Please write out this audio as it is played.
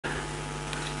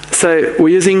So we're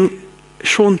using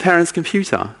Sean Parent's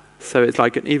computer. So it's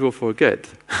like an evil for good.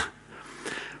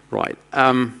 Right.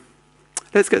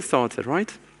 Let's get started,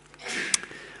 right?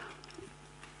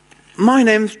 My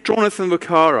name's Jonathan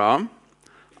Boccara.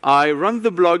 I run the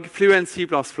blog Fluent C++,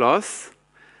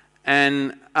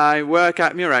 and I work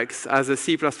at Murex as a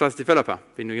C++ developer.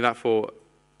 Been doing that for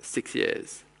 6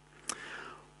 years.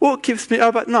 What keeps me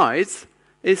up at night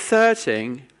is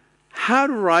searching how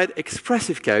to write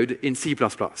expressive code in C++.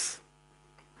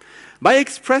 By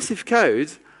expressive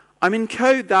code, I mean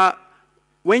code that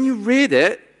when you read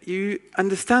it, you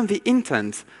understand the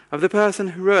intent of the person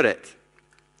who wrote it.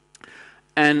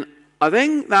 And I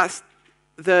think that's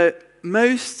the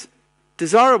most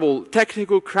desirable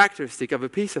technical characteristic of a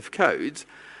piece of code,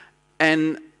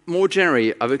 and more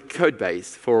generally of a code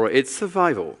base for its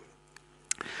survival.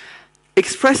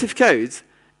 Expressive code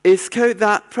is code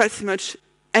that pretty much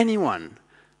anyone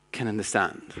can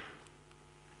understand.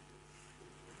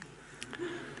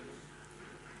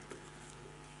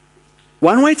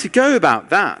 One way to go about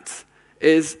that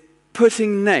is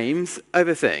putting names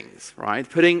over things, right?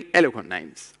 Putting eloquent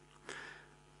names.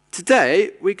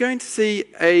 Today, we're going to see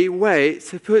a way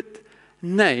to put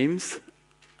names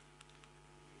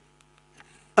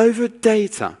over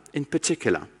data, in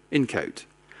particular, in code.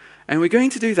 And we're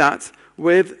going to do that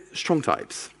with strong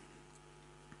types.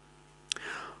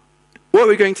 What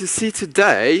we're going to see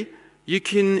today, you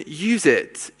can use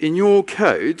it in your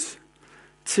code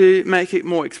to make it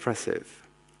more expressive.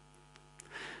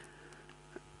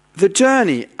 The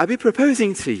journey I'll be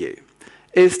proposing to you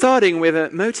is starting with a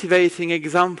motivating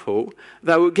example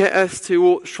that will get us to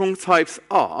what strong types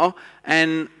are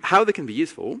and how they can be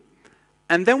useful.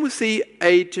 And then we'll see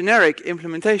a generic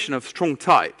implementation of strong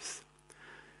types.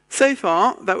 So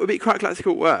far, that would be quite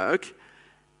classical work.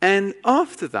 And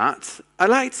after that, I'd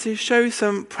like to show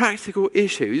some practical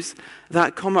issues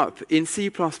that come up in C++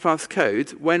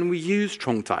 code when we use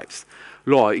strong types,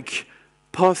 like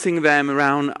passing them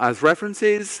around as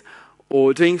references,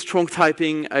 or doing strong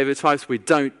typing over types we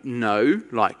don't know,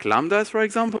 like lambdas, for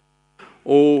example,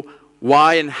 or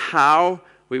why and how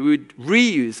we would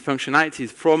reuse functionalities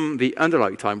from the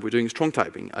underlying type we're doing strong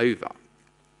typing over.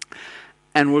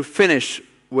 And we'll finish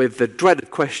with the dreaded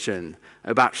question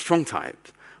about strong type,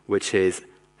 which is,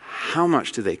 how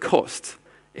much do they cost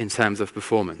in terms of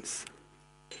performance?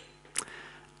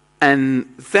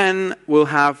 And then we'll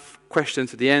have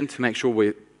questions at the end to make sure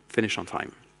we finish on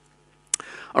time.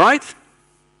 All right?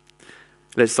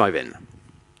 Let's dive in.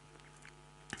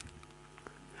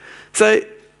 So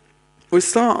we'll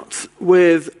start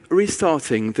with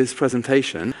restarting this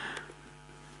presentation.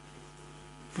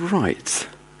 Right.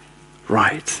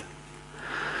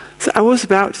 So I was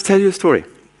about to tell you a story.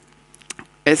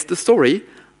 It's the story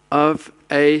of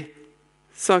a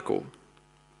circle.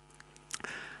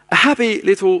 A happy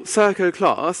little circle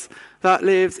class that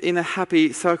lives in a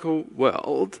happy circle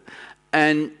world.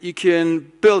 And you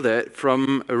can build it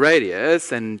from a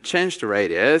radius and change the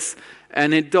radius,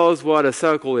 and it does what a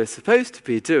circle is supposed to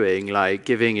be doing, like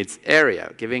giving its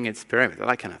area, giving its perimeter,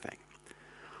 that kind of thing.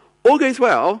 All goes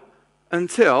well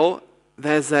until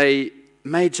there's a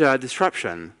major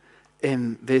disruption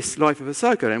in this life of a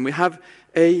circle, and we have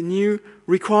a new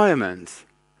requirement,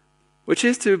 which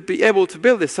is to be able to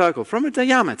build this circle from a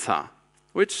diameter,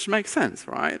 which makes sense,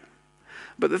 right?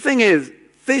 But the thing is,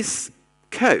 this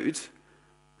code,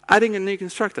 adding a new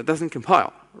constructor, doesn't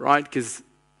compile, right? Because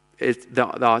there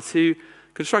are two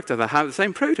constructors that have the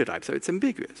same prototype, so it's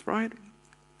ambiguous, right?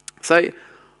 So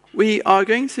we are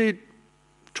going to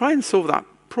try and solve that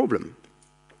problem.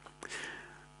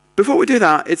 Before we do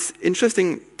that, it's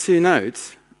interesting to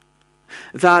note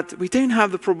that we don't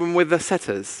have the problem with the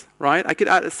setters, right? I could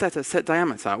add a setter, set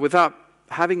diameter, without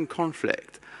having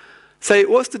conflict. So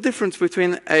what's the difference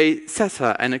between a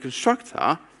setter and a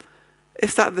constructor?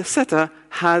 Is that the setter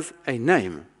has a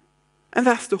name. And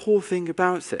that's the whole thing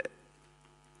about it.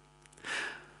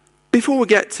 Before we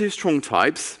get to strong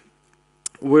types,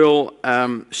 we'll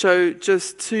show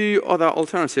just two other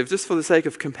alternatives, just for the sake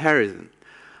of comparison.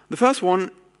 The first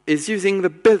one is using the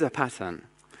builder pattern.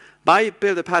 By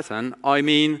builder pattern, I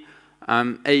mean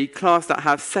a class that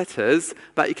has setters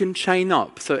that you can chain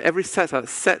up. So every setter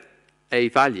sets a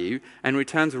value and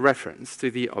returns a reference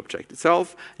to the object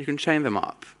itself. You can chain them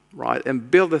up, right, and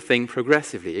build the thing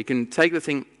progressively. You can take the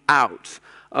thing out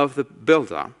of the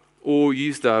builder or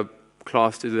use the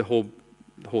class to the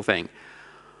whole thing.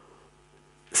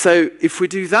 So if we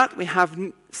do that, we have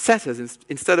setters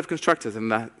instead of constructors,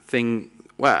 and that thing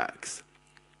works.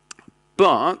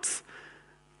 But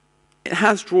it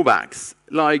has drawbacks,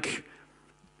 like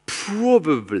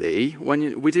probably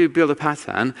when we do build a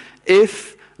pattern,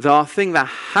 if there are things that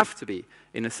have to be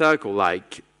in a circle,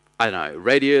 like, I don't know,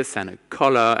 radius and a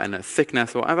color and a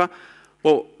thickness or whatever.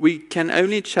 Well, we can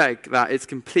only check that it's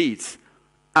complete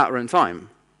at runtime,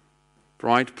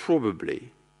 right?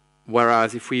 Probably.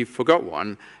 Whereas if we forgot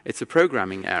one, it's a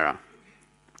programming error.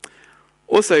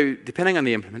 Also, depending on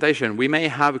the implementation, we may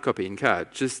have a copy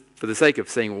incurred, just for the sake of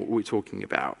saying what we're talking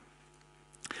about.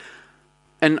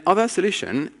 Another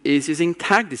solution is using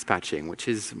tag dispatching, which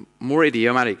is more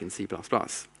idiomatic in C++.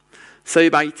 So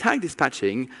by tag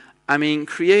dispatching, I mean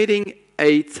creating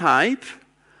a type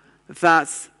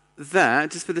that's there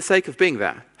just for the sake of being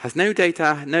there. Has no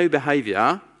data, no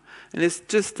behavior, and it's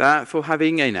just there for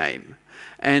having a name.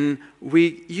 And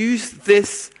we use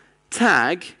this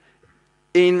tag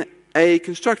in a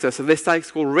constructor. So this tag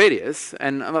is called radius,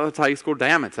 and another tag is called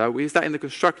diameter. We use that in the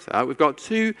constructor. We've got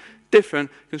two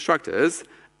different constructors,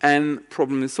 and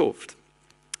problem is solved.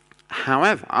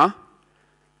 However,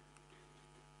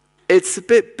 it's a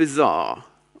bit bizarre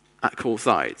at call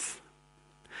size.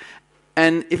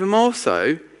 And even more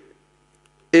so,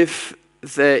 if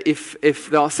there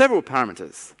are several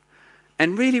parameters.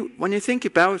 And really, when you think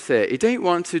about it, you don't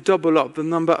want to double up the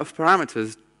number of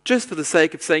parameters just for the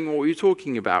sake of saying what you're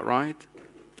talking about, right?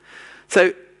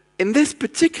 So in this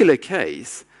particular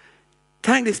case,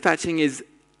 tag dispatching is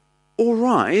all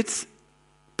right,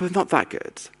 but not that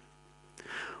good.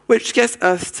 Which gets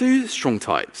us to strong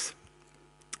types.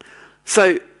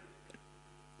 So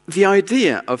the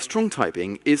idea of strong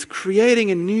typing is creating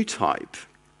a new type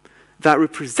that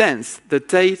represents the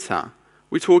data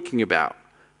we're talking about.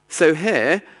 So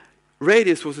here,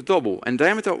 radius was a double, and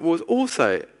diameter was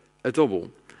also a double.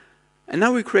 And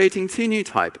now we're creating two new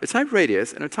types, a type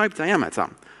radius and a type diameter,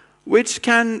 which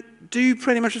can do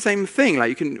pretty much the same thing. Like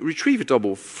you can retrieve a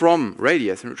double from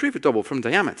radius and retrieve a double from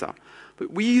diameter.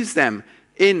 But we use them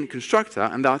in constructor,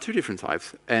 and there are two different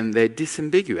types, and they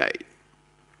disambiguate.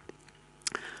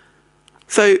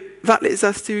 So that leads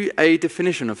us to a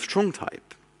definition of strong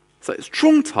type. So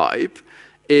strong type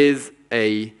is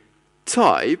a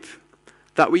type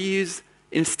that we use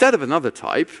instead of another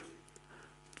type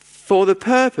for the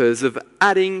purpose of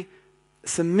adding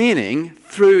some meaning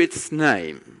through its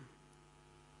name.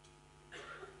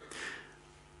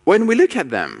 When we look at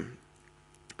them,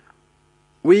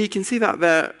 we can see that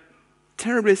they're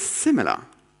terribly similar.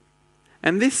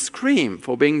 And this screams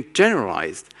for being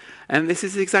generalized. And this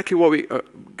is exactly what we are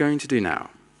going to do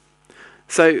now.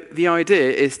 So the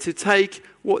idea is to take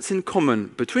what's in common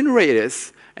between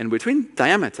radius and between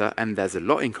diameter, and there's a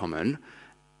lot in common,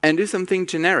 and do something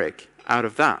generic out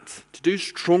of that, to do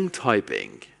strong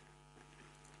typing.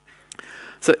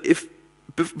 So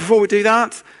before we do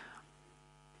that,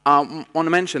 I want to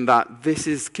mention that this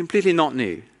is completely not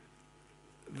new.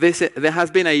 There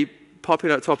has been a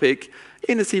popular topic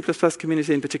in the C++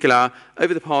 community in particular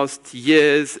over the past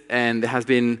years, and there have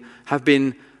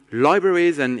been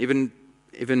libraries and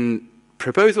even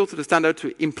proposals to the standard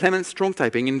to implement strong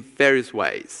typing in various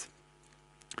ways.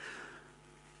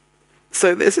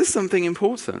 So this is something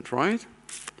important, right?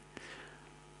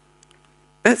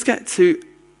 Let's get to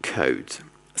code.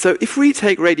 So if we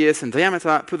take radius and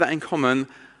diameter, put that in common,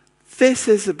 this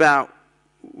is about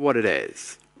what it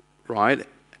is, right?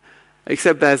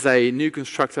 Except there's a new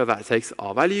constructor that takes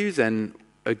our values and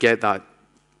a get that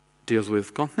deals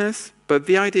with constness. But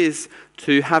the idea is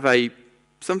to have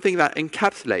something that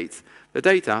encapsulates the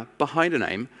data behind a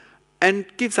name and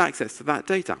gives access to that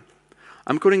data.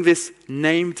 I'm calling this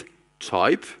named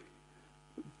type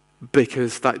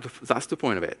because that's the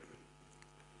point of it.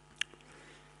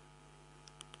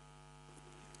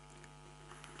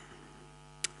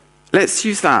 Let's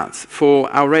use that for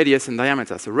our radius and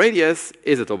diameter. So radius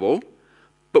is a double,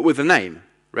 but with the name,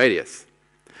 radius.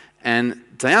 And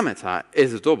diameter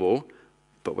is a double,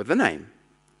 but with the name,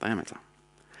 diameter.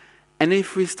 And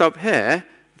if we stop here,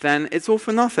 then it's all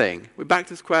for nothing. We're back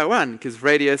to square one, because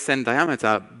radius and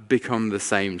diameter become the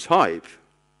same type,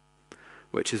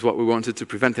 which is what we wanted to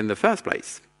prevent in the first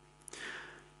place.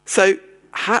 So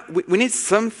we need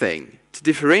something to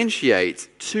differentiate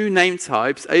two name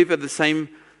types over the same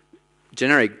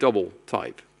generic double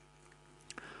type.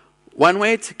 One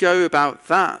way to go about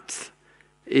that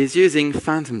is using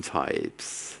phantom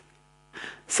types.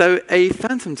 So a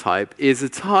phantom type is a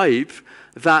type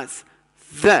that's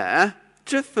there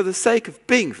just for the sake of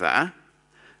being there,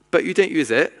 but you don't use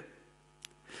it.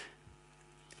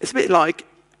 It's a bit like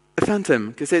a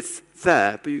phantom, because it's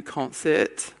there, but you can't see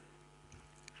it.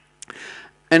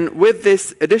 And with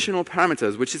this additional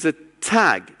parameters, which is a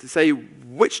tag to say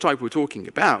which type we're talking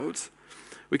about,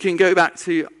 we can go back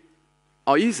to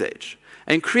our usage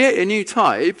and create a new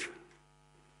type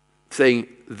saying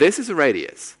this is a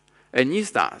radius and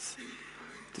use that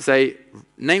to say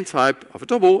name type of a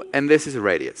double, and this is a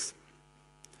radius.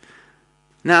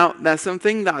 Now, there's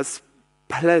something that's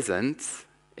pleasant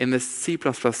in the C++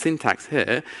 syntax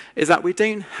here, is that we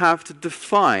don't have to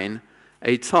define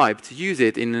a type to use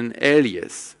it in an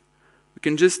alias. We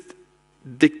can just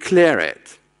declare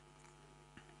it,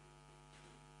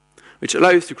 which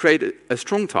allows to create a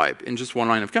strong type in just one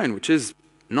line of code, which is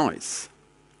nice.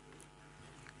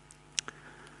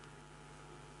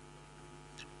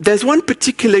 There's one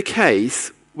particular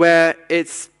case where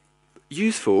it's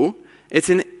useful. It's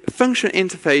in function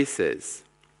interfaces.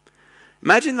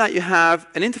 Imagine that you have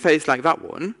an interface like that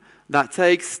one that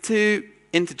takes two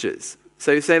integers.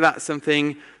 So say that's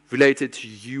something related to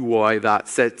UI that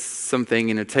sets something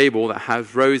in a table that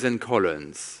has rows and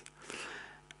columns.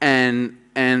 And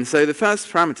so the first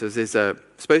parameters is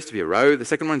supposed to be a row, the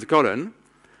second one is a column.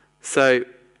 So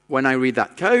when I read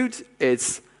that code,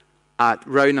 it's at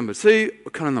row number 2 or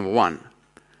column number 1.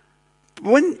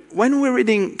 When we're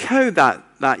reading code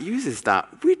that uses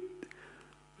that, we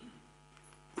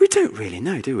don't really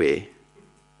know, do we?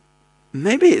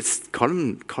 Maybe it's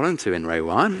column 2 in row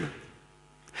 1.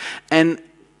 And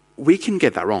we can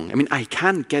get that wrong. I mean, I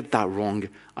can get that wrong,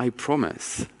 I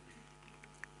promise.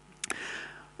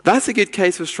 That's a good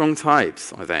case for strong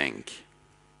types, I think,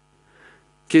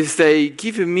 because they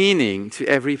give a meaning to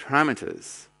every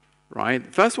parameters, right?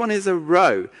 The first one is a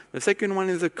row, the second one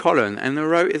is a column, and a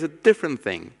row is a different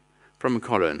thing from a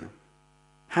column.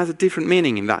 Has a different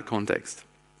meaning in that context.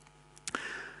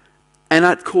 And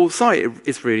at call site,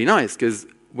 it's really nice, because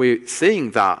we're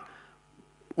seeing that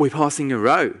we're passing a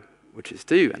row, which is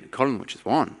 2, and a column, which is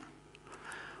 1.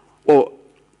 Or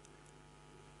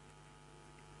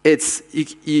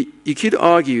you could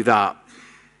argue that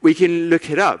we can look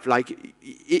it up. Like,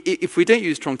 if we don't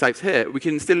use strong types here, we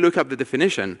can still look up the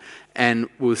definition, and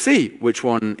we'll see which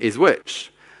one is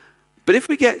which. But if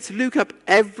we get to look up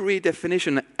every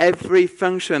definition, every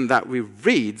function that we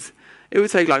read, it would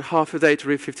take like half a day to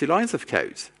read 50 lines of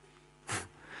code.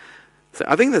 So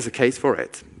I think there's a case for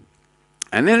it.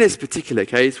 And in this particular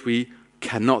case, we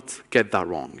cannot get that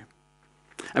wrong.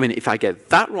 I mean, if I get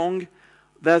that wrong,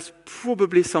 there's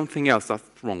probably something else that's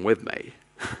wrong with me.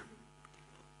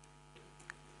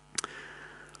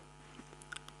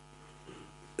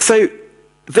 So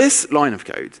this line of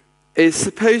code is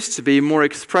supposed to be more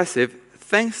expressive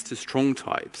thanks to strong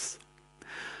types,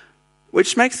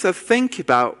 which makes us think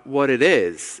about what it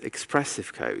is,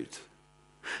 expressive code.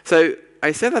 So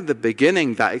I said at the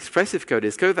beginning that expressive code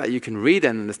is code that you can read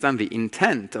and understand the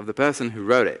intent of the person who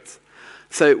wrote it.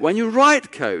 So when you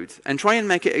write code and try and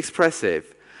make it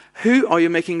expressive, who are you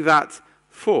making that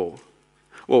for?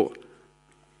 Well,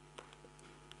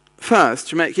 first,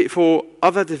 to make it for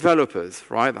other developers,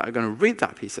 right, that are going to read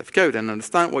that piece of code and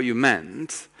understand what you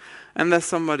meant. And there's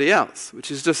somebody else,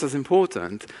 which is just as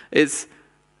important. It's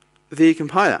the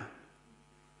compiler.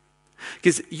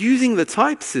 Because using the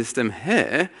type system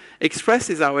here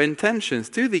expresses our intentions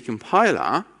to the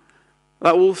compiler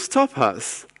that will stop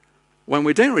us when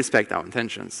we don't respect our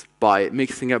intentions by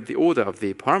mixing up the order of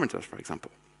the parameters, for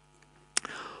example.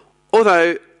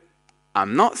 Although,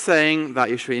 I'm not saying that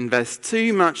you should invest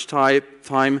too much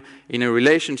time in a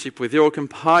relationship with your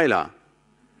compiler,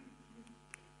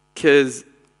 because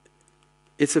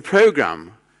it's a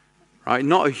program, right?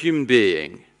 Not a human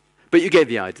being. But you get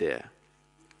the idea.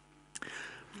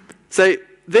 So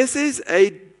this is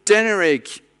a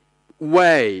generic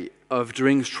way of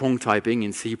doing strong typing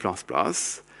in C++.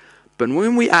 But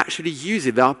when we actually use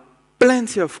it, there are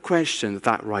plenty of questions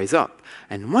that rise up.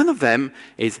 And one of them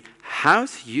is how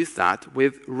to use that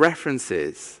with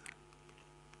references.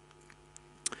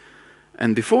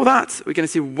 And before that, we're going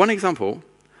to see one example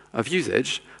of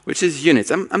usage, which is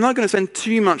units. I'm not going to spend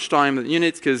too much time on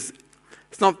units because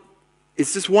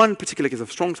it's just one particular case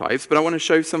of strong types, but I want to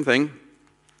show something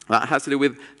that has to do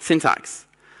with syntax.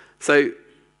 So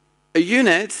a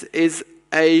unit is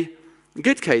a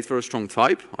good case for a strong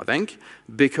type, I think,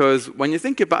 because when you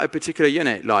think about a particular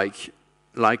unit,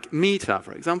 like meter,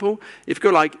 for example, if you go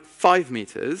like 5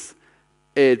 meters,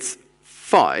 it's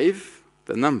 5,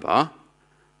 the number,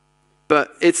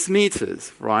 but it's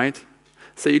meters, right?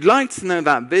 So you'd like to know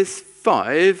that this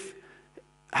 5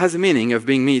 has a meaning of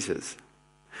being meters.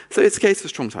 So it's a case for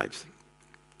strong types.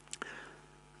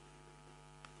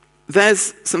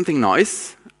 There's something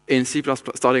nice in C++,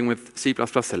 starting with C++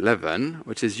 11,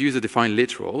 which is user-defined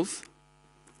literals.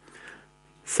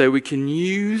 So we can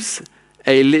use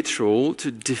a literal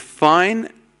to define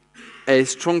a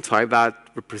strong type that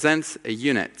represents a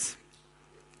unit.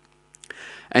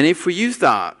 And if we use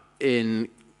that in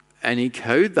any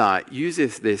code that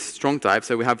uses this strong type.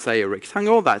 So we have, say, a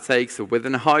rectangle that takes a width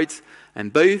and a height,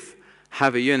 and both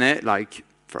have a unit, like,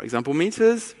 for example,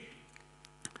 meters.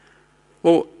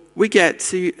 Well, we get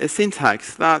to a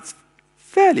syntax that's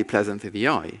fairly pleasant to the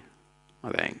eye,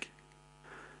 I think.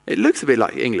 It looks a bit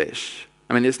like English.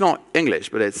 I mean, it's not English,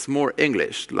 but it's more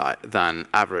English than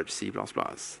average C++.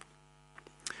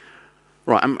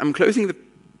 Right, I'm closing the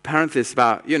parenthesis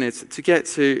about units to get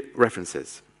to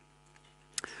references.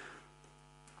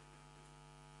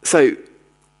 So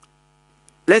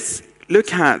let's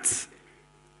look at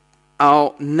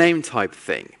our name type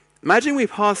thing. Imagine we're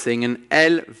passing an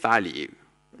L value,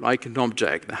 like an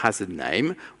object that has a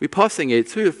name. We're passing it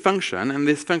to a function, and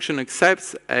this function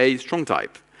accepts a strong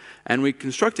type. And we're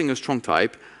constructing a strong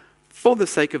type for the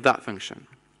sake of that function.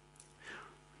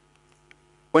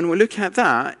 When we look at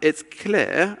that, it's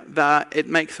clear that it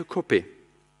makes a copy.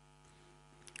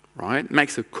 Right? It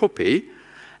makes a copy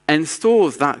and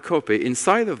stores that copy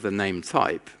inside of the name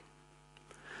type,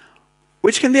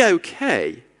 which can be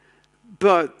okay,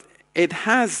 but it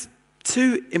has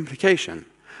two implications.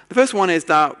 The first one is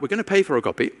that we're going to pay for a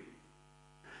copy,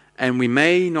 and we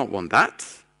may not want that,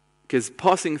 because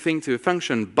passing thing to a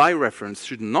function by reference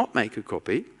should not make a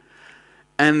copy.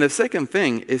 And the second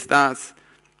thing is that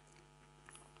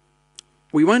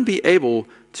we won't be able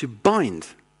to bind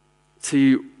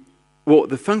to what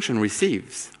the function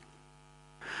receives.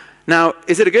 Now,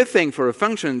 is it a good thing for a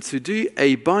function to do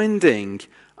a binding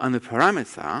on a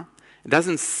parameter? It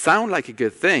doesn't sound like a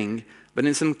good thing, but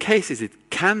in some cases it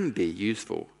can be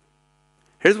useful.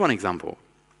 Here's one example.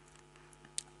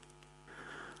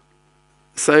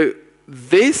 So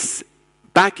this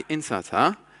back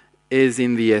inserter is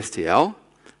in the STL.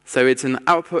 So it's an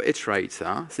output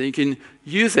iterator. So you can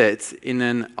use it in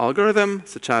an algorithm,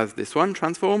 such as this one,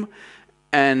 transform.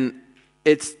 And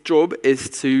its job is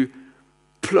to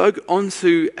plug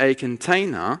onto a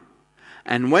container.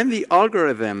 And when the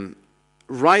algorithm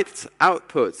writes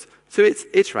outputs to its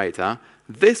iterator,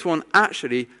 this one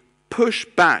actually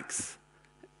pushbacks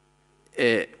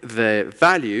the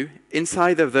value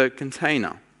inside of the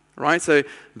container. Right? So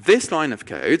this line of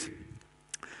code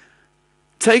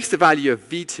takes the value of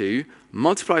v2,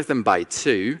 multiplies them by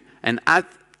 2, and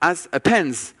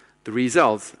appends the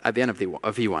results at the end of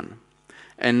v1.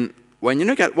 And when you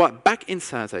look at what back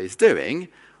inserter is doing,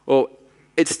 well,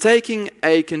 it's taking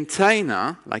a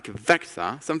container, like a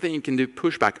vector, something you can do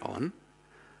pushback on,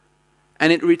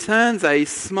 and it returns a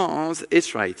smart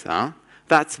iterator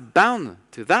that's bound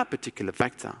to that particular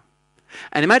vector.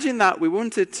 And imagine that we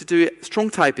wanted to do strong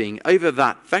typing over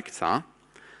that vector.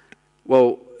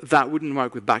 Well, that wouldn't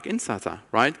work with back inserter,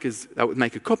 right? Because that would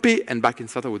make a copy, and back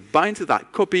inserter would bind to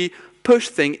that copy, push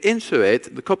thing into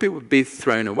it, the copy would be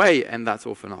thrown away, and that's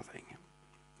all for nothing.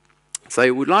 So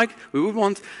we would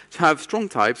want to have strong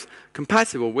types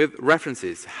compatible with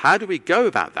references. How do we go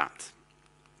about that?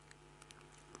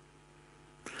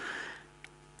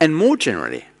 And more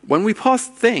generally, when we pass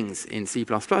things in C++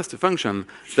 to function,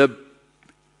 the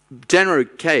general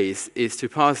case is to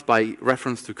pass by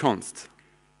reference to const.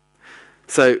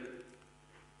 So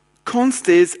const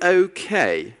is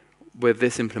okay with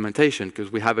this implementation because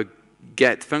we have a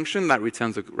get function that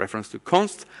returns a reference to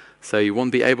const, so you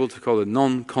won't be able to call a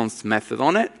non-const method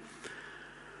on it.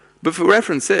 But for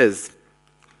references,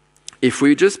 if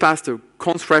we just pass the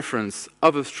const reference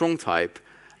of a strong type,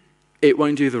 it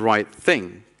won't do the right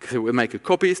thing, because it will make a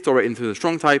copy, store it into the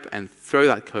strong type, and throw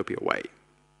that copy away.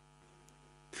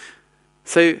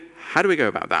 So how do we go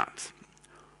about that?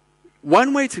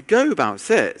 One way to go about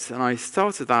it, and I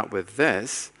started that with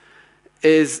this,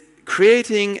 is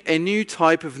creating a new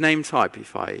type of name type,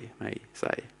 if I may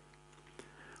say.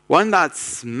 One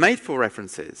that's made for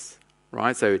references,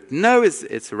 right? So it knows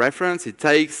it's a reference, it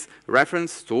takes a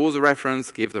reference, stores a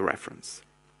reference, gives a reference.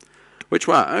 Which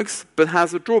works, but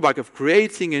has the drawback of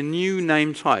creating a new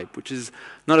name type, which is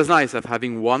not as nice as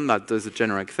having one that does a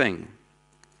generic thing.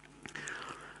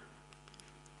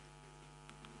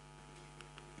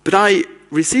 But I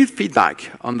received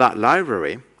feedback on that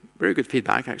library, very good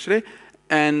feedback actually,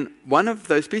 and one of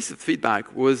those pieces of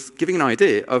feedback was giving an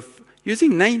idea of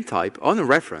using name type on a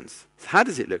reference. So how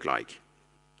does it look like?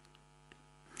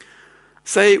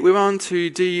 Say we want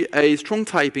to do a strong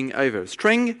typing over a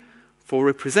string for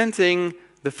representing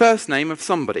the first name of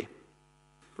somebody,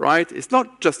 right? It's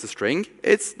not just a string,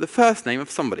 it's the first name of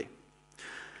somebody.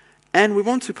 And we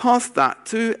want to pass that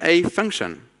to a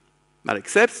function that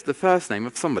accepts the first name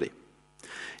of somebody.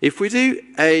 If we do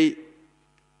a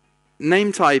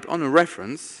name type on a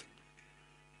reference,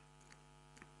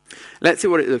 let's see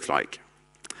what it looks like.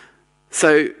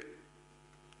 So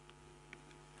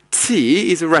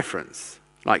T is a reference,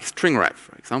 like string ref,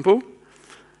 for example.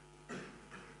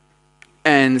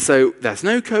 And so there's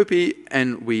no copy,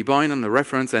 and we bind on the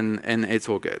reference, and it's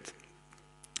all good.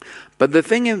 But the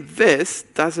thing is, this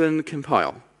doesn't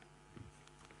compile.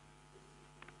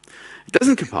 It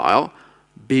doesn't compile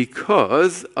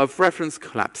because of reference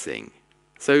collapsing.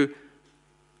 So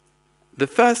the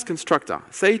first constructor,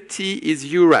 say T is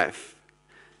uref.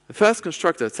 The first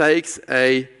constructor takes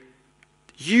a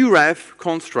uref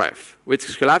const ref,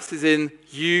 which collapses in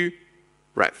uref.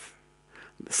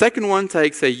 The second one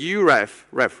takes a uref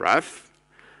ref,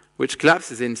 which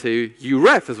collapses into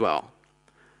uref as well.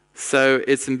 So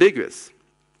it's ambiguous.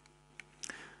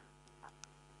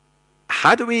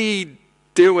 How do we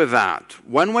deal with that?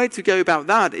 One way to go about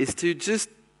that is to just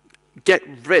get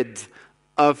rid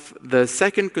of the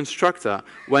second constructor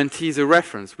when T is a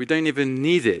reference. We don't even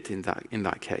need it in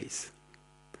that case.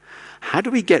 How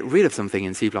do we get rid of something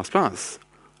in C++?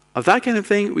 Of that kind of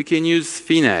thing, we can use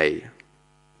fine.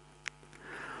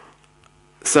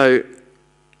 So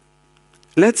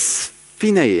let's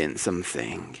fine in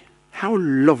something. How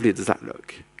lovely does that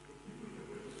look?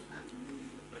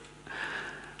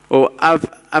 Well, I've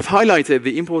highlighted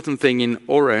the important thing in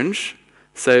orange.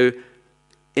 So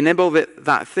enable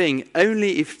that thing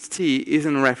only if T is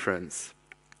in reference.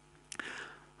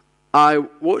 I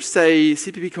watched a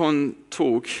CPPCon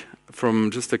talk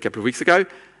from just a couple of weeks ago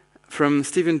from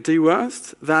Stephen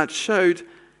Dewhurst that showed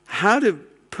how to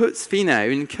put fine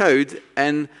in code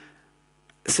and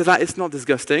so that it's not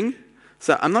disgusting.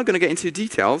 So I'm not going to get into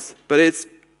details, but it's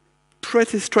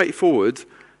pretty straightforward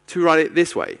to write it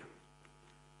this way.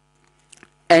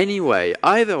 Anyway,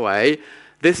 either way,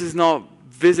 this is not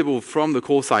visible from the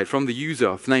call side, from the user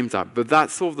of name type, but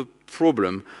that's sort of the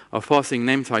problem of passing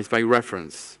name types by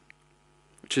reference,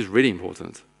 which is really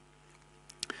important.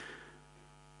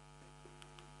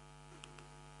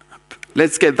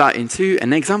 Let's get that into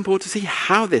an example to see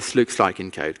how this looks like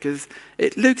in code, because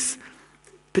it looks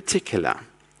particular.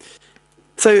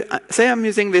 So say I'm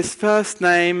using this first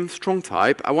name strong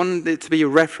type. I want it to be a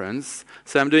reference,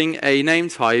 so I'm doing a name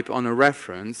type on a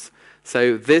reference.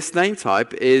 So this name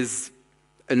type is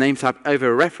a name type over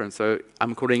a reference, so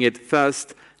I'm calling it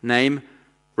first name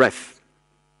ref.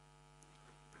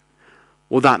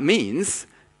 What that means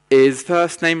is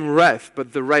first name ref,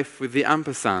 but the ref with the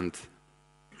ampersand.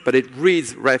 But it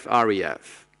reads ref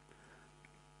ref.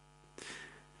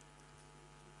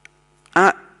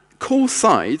 At call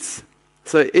sides,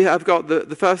 so if I've got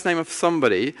the first name of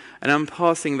somebody, and I'm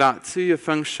passing that to a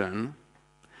function,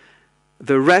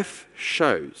 the ref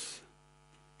shows.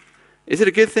 Is it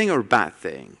a good thing or a bad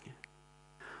thing?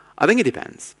 I think it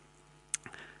depends.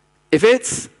 If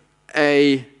it's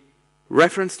a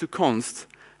reference to const,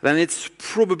 then it's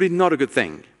probably not a good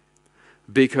thing,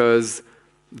 because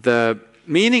the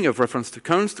meaning of reference to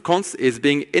const is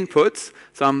being input.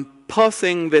 So I'm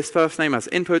passing this first name as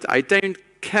input. I don't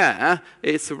care.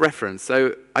 It's a reference.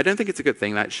 So I don't think it's a good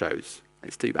thing that it shows.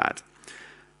 It's too bad.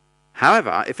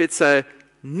 However, if it's a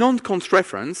non-const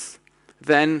reference,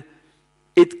 then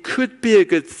it could be a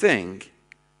good thing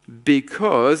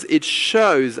because it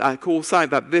shows at call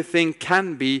side that this thing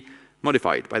can be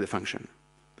modified by the function.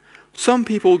 Some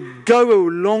people go a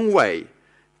long way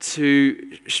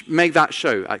to make that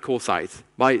show at call side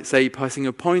by, say, passing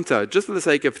a pointer just for the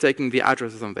sake of taking the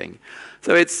address or something.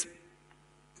 So it's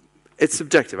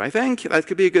subjective, I think. That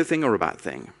could be a good thing or a bad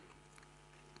thing.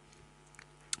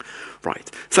 Right.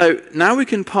 So now we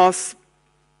can pass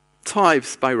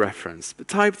types by reference, the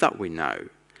type that we know.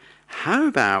 How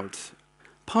about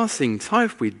passing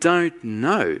type we don't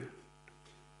know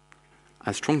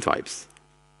as strong types?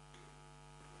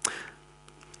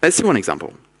 Let's see one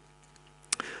example.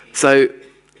 So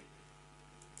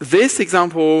this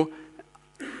example,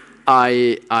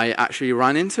 I actually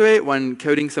ran into it when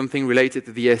coding something related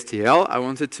to the STL. I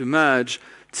wanted to merge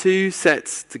two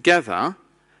sets together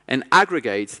and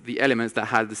aggregate the elements that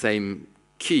had the same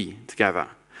key together.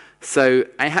 So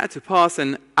I had to pass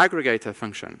an aggregator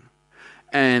function.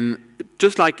 And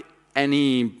just like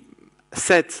any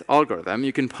set algorithm,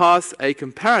 you can pass a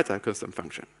comparator custom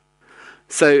function.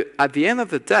 So at the end of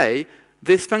the day,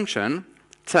 this function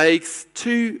takes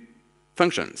two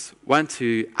functions, one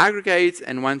to aggregate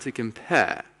and one to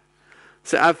compare.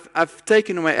 So I've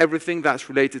taken away everything that's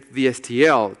related to the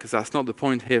STL, because that's not the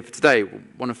point here for today. We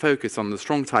want to focus on the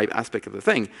strong type aspect of the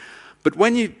thing. But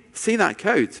when you see that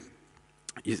code,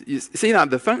 you see that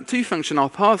the two functions are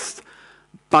passed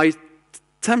by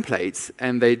templates,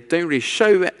 and they don't really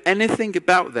show anything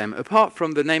about them apart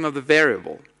from the name of the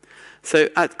variable. So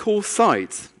at call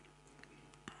site,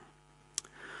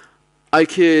 I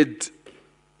could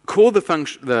call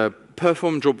the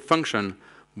perform job function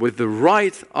with the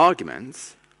right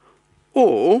arguments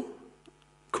or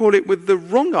call it with the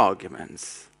wrong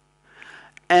arguments.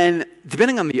 And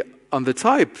depending on the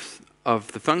type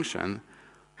of the function,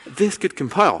 this could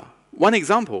compile. One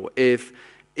example,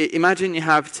 imagine you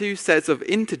have two sets of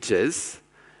integers,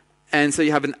 and so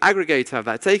you have an aggregator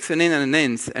that takes an int and an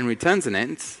int and returns an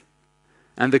int,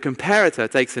 and the comparator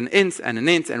takes an int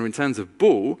and returns a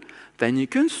bool, then you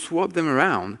can swap them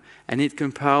around and it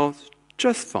compiles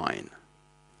just fine.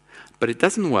 But it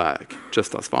doesn't work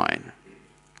just as fine.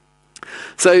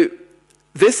 So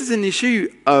this is an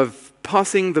issue of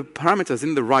passing the parameters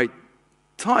in the right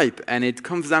type, and it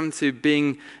comes down to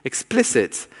being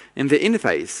explicit in the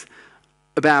interface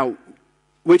about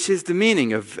which is the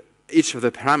meaning of each of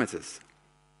the parameters.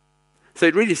 So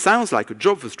it really sounds like a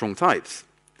job for strong types.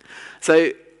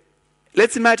 So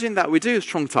let's imagine that we do a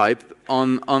strong type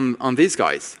on these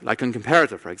guys, like on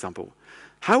comparator, for example.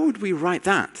 How would we write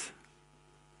that?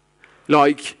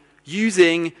 Like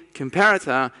using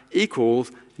comparator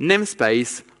equals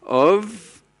namespace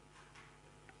of,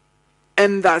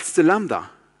 and that's the lambda.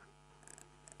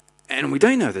 And we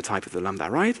don't know the type of the lambda,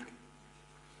 right?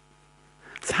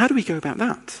 So how do we go about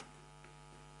that?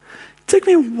 It took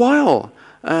me a while,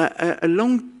 a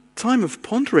long time of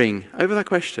pondering over that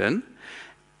question,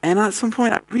 and at some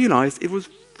point I realized it was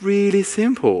really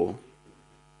simple.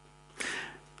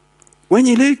 When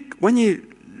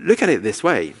you look at it this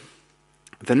way,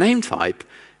 the name type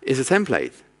is a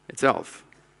template itself.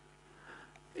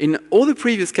 In all the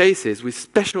previous cases, we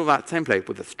special that template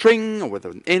with a string or with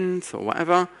an int or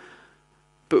whatever,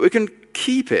 but we can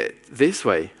keep it this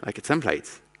way, like a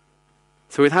template.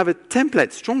 So we'd have a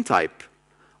template strong type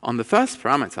on the first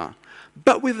parameter,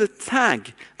 but with a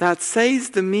tag that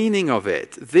says the meaning of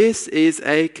it. This is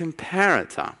a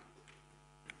comparator.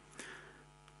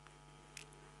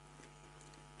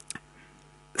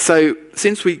 So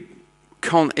since we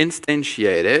can't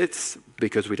instantiate it,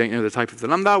 because we don't know the type of the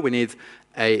lambda, we need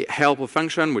a helper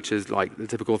function, which is like the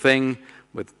typical thing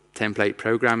with template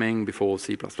programming before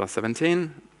C++17.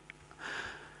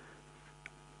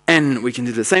 And we can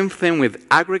do the same thing with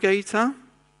aggregator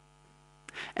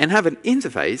and have an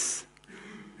interface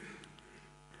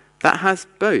that has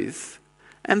both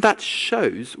and that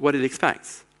shows what it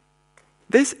expects.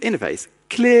 This interface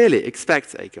clearly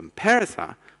expects a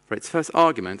comparator for its first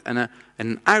argument and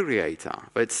an aggregator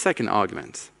for its second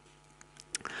argument.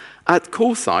 At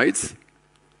call sides,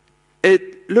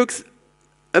 it looks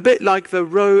a bit like the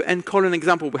row and column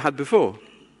example we had before.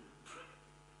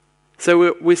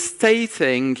 So we're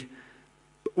stating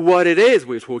what it is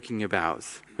we're talking about.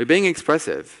 We're being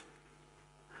expressive.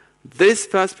 This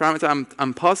first parameter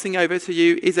I'm passing over to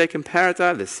you is a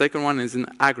comparator. The second one is an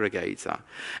aggregator.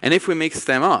 And if we mix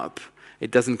them up,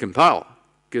 it doesn't compile,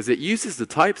 because it uses the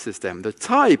type system. The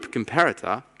type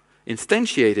comparator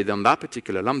instantiated on that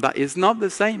particular lambda is not the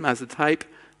same as the type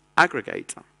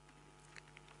aggregator.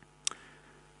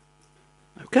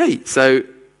 Okay, so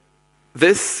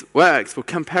this works for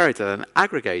comparator and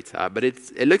aggregator, but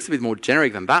it looks a bit more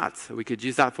generic than that. So we could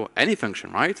use that for any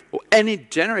function, right? Or any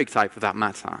generic type for that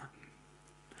matter.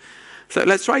 So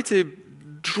let's try to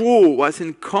draw what's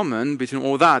in common between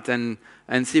all that and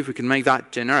see if we can make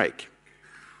that generic.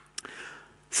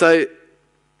 So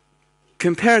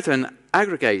comparator and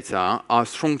aggregator are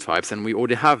strong types, and we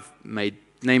already have made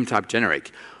name type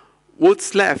generic.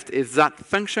 What's left is that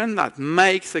function that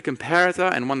makes a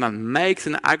comparator and one that makes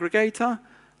an aggregator,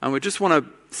 and we just want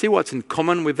to see what's in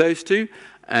common with those two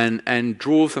and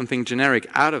draw something generic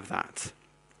out of that.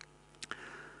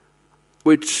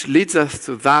 Which leads us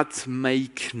to that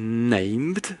make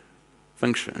named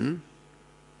function.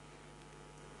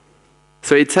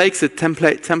 So it takes a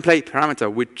template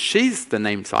parameter, which is the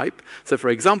name type. So for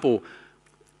example,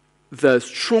 the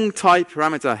strong type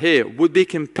parameter here would be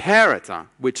comparator,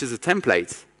 which is a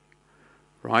template,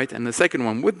 right? And the second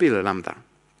one would be the lambda.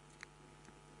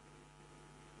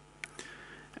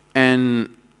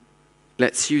 And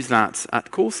let's use that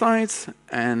at call sides.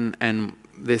 And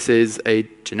this is a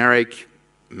generic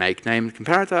make named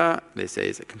comparator. This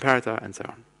is a comparator, and so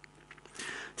on.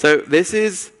 So this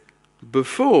is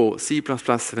before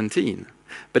C++17.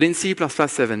 But in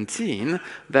C++17,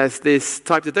 there's this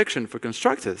type deduction for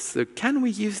constructors. So can we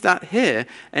use that here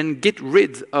and get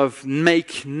rid of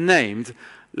make named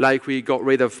like we got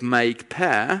rid of make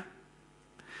pair?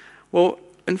 Well,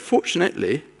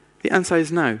 unfortunately, the answer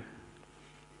is no.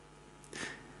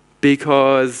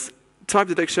 Because type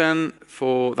deduction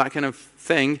for that kind of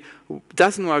thing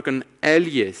doesn't work on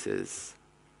aliases.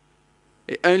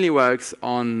 It only works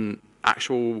on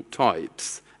actual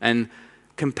types. And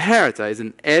comparator is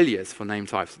an alias for name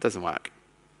types. It doesn't work.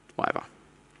 Whatever.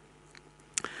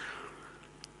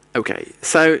 Okay,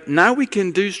 so now we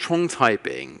can do strong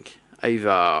typing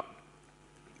over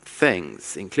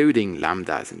things, including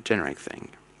lambdas and generic thing.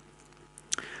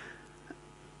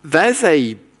 There's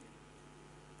an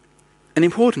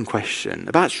important question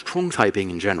about strong typing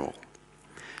in general.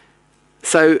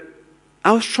 So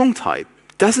our strong type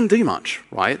doesn't do much,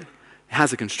 right? It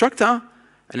has a constructor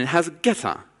and it has a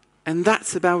getter, and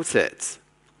that's about it.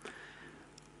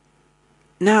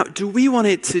 Now, do we want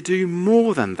it to do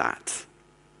more than that?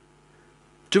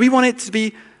 Do we want it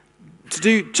to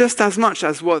do just as much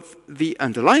as what the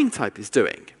underlying type is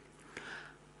doing?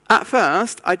 At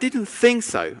first, I didn't think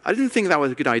so. I didn't think that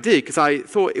was a good idea because I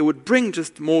thought it would bring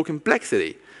just more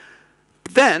complexity.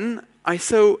 Then I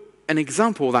saw an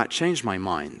example that changed my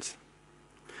mind.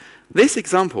 This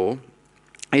example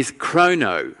is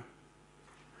chrono.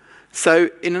 So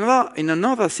in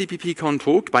another CPPCon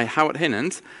talk by Howard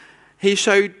Hinnant, he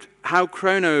showed how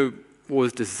chrono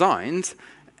was designed,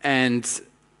 and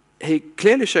he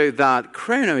clearly showed that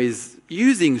chrono is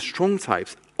using strong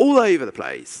types all over the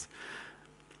place.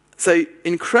 So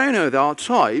in chrono, there are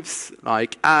types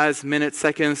like as, minutes,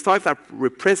 seconds, types that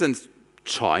represent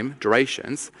time,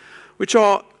 durations, which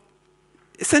are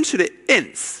essentially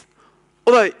ints.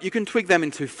 Although you can tweak them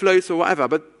into floats or whatever,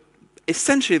 but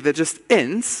essentially they're just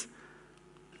ints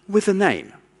with a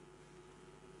name.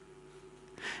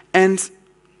 And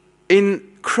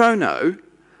in chrono,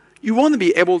 you want to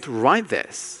be able to write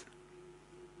this.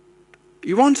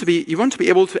 You want to be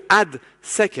able to add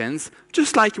seconds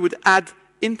just like you would add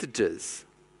integers.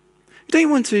 You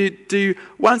don't want to do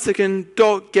 1 second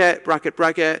dot get bracket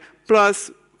bracket plus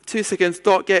 2 seconds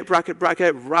dot get bracket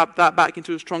bracket, wrap that back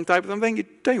into a strong type or something. You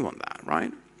don't want that,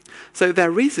 right? So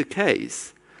there is a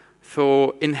case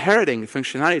for inheriting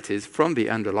functionalities from the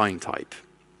underlying type.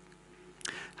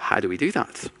 How do we do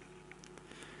that?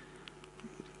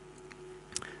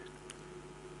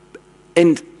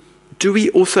 And do we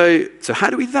also, so how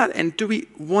do we do that? And do we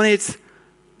want it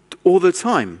all the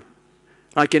time?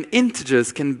 Like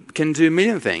integers can do a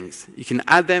million things. You can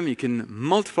add them, you can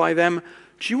multiply them.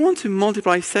 Do you want to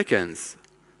multiply seconds?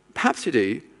 Perhaps you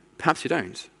do, perhaps you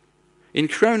don't. In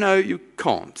chrono, you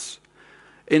can't.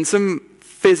 In some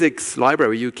physics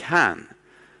library, you can.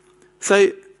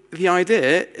 So the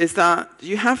idea is that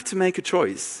you have to make a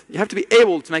choice. You have to be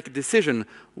able to make a decision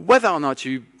whether or not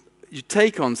you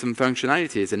take on some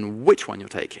functionalities and which one you're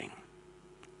taking.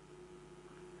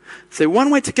 So one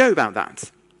way to go about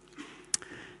that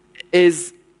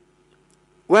is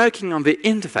working on the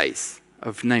interface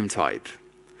of name type.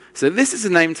 So this is a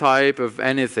name type of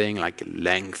anything like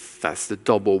length. That's the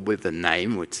double with the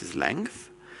name, which is length.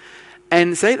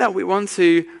 And say that we want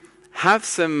to have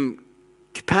some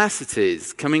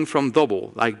capacities coming from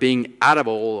double, like being addable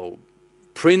or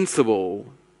printable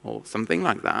or something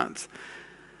like that.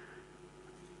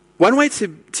 One way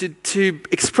to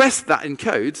express that in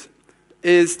code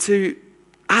is to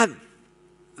add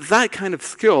that kind of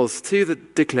skills to the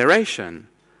declaration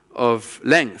of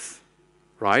length,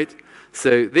 right?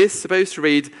 So this is supposed to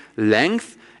read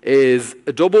length is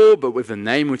a double, but with a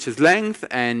name which is length,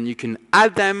 and you can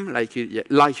add them like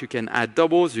you can add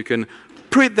doubles. You can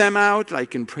print them out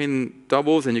like you can print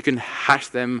doubles, and you can hash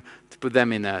them to put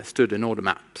them in a stored and order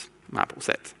map or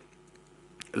set,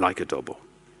 like a double.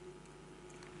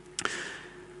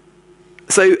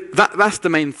 So that's the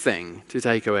main thing to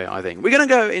take away, I think. We're going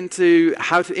to go into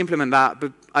how to implement that,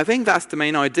 but I think that's the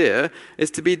main idea, is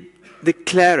to be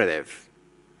declarative,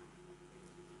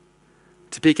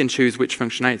 to pick and choose which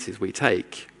functionalities we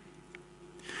take.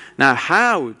 Now,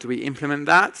 how do we implement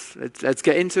that? Let's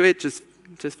get into it, just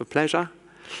for pleasure.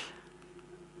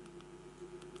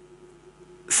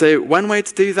 So one way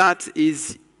to do that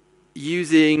is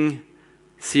using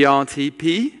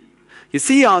CRTP. Your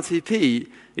CRTP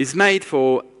is made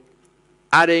for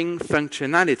adding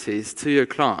functionalities to your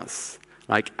class,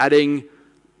 like adding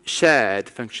shared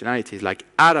functionalities, like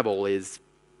addable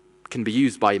can be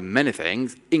used by many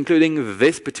things, including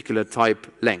this particular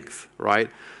type length, right?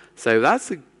 So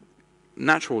that's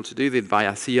natural to do this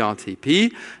via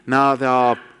CRTP. Now there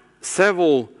are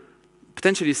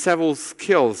potentially several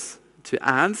skills to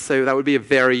add, so that would be a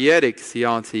variadic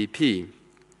CRTP,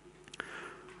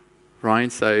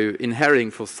 right? So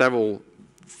inheriting from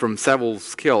several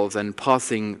skills and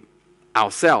passing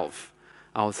our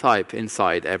type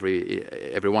inside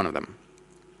every one of them.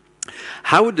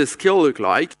 How would the skill look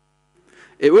like?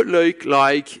 It would look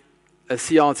like a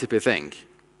CRTP thing,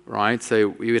 right? So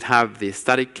we would have the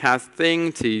static cast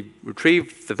thing to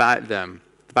retrieve the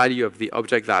value of the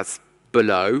object that's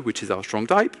below, which is our strong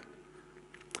type.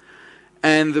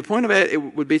 And the point of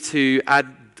it would be to add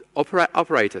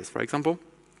operators, for example,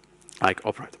 like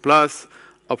operator plus,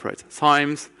 operator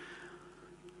times.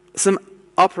 Some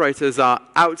operators are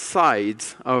outside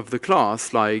of the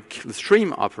class, like the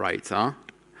stream operator.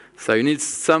 So you need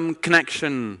some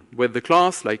connection with the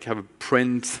class, like have a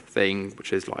print thing,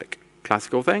 which is like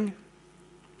classical thing.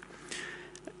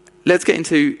 Let's get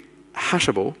into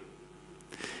hashable.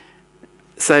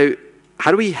 So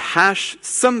how do we hash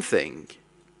something?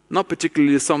 Not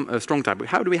particularly a strong type, but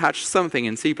how do we hash something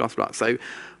in C++? So we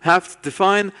have to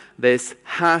define this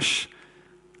hash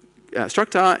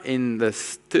structure in the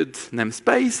stud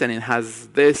namespace, and it has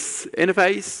this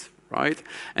interface, right?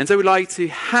 And so we like to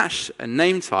hash a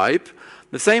name type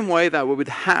the same way that we would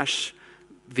hash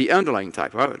the underlying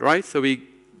type, right? So we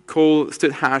call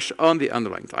stud hash on the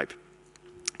underlying type.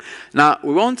 Now,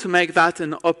 we want to make that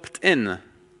an opt-in.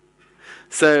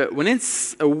 So we need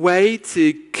a way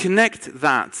to connect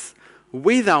that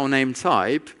with our name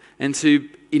type and to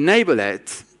enable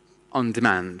it on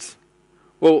demand.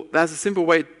 Well, there's a simple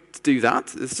way to do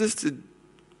that. It's just to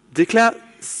declare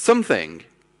something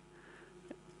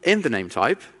in the name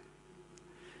type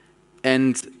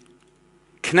and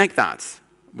connect that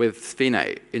with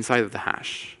spina inside of the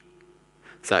hash.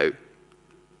 So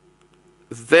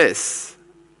this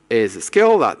is a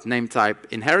skill that name type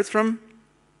inherits from.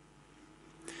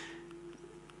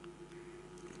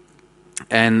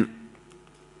 And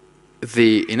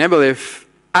the enable if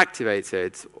activates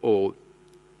it or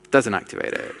doesn't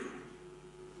activate it.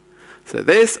 So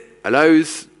this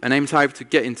allows a name type to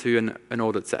get into an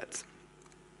ordered set.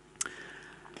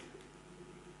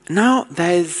 Now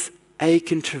there's a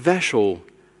controversial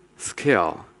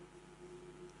skill.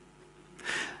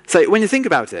 So when you think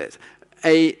about it,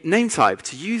 a name type,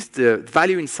 to use the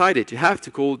value inside it, you have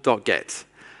to call .get.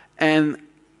 And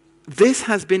this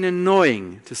has been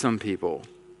annoying to some people.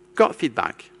 Got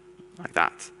feedback like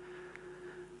that.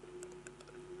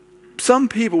 Some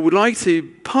people would like to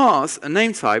pass a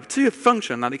name type to a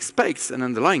function that expects an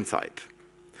underlying type.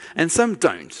 And some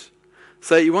don't.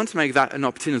 So you want to make that an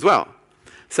opt-in as well.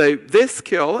 So this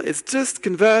skill is just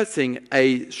converting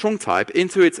a strong type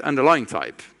into its underlying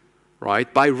type,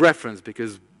 right? By reference,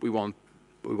 because we want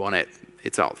it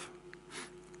itself.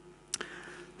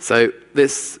 So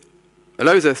this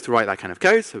allows us to write that kind of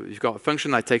code. So you've got a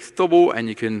function that takes double, and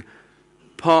you can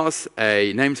pass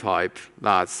a name type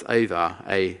that's over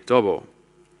a double.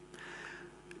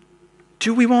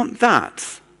 Do we want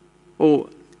that? Or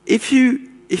if you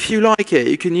like it,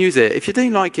 you can use it. If you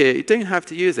don't like it, you don't have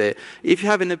to use it. If you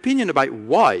have an opinion about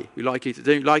why you like it or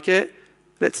don't like it,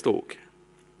 let's talk.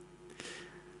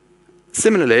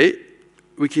 Similarly,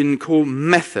 we can call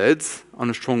methods on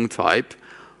a strong type.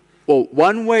 Well,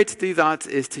 one way to do that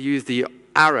is to use the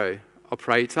arrow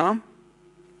operator,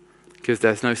 because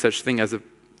there's no such thing as a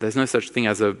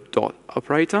dot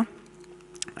operator,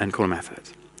 and call a method.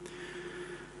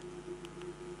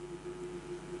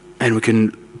 And we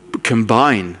can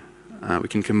combine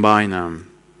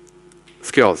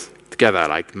skills together,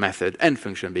 like method and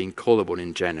function being callable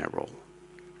in general.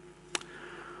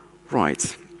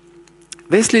 Right.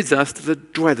 This leads us to the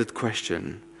dreaded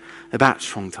question about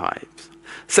strong types.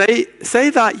 Say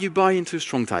that you buy into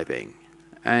strong typing,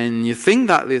 and you think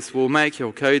that this will make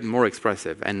your code more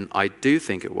expressive, and I do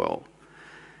think it will.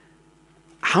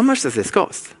 How much does this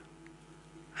cost?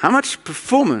 How much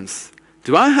performance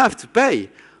do I have to pay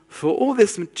for all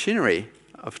this machinery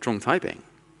of strong typing?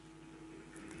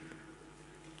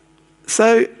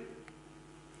 So,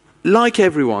 like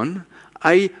everyone,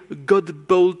 I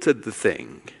God-bolted the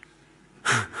thing.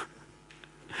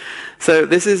 So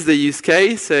this is the use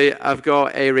case. So I've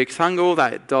got a rectangle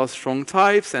that does strong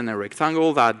types and a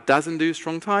rectangle that doesn't do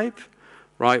strong type.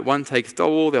 Right? One takes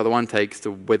double, the other one takes the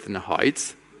width and the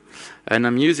height. And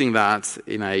I'm using that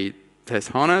in a test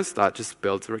harness that just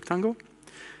builds a rectangle.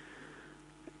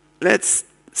 Let's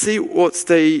see what's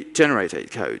the generated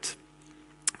code.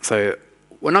 So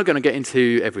we're not going to get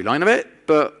into every line of it,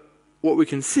 but what we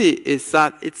can see is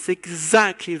that it's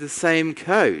exactly the same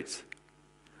code.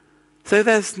 So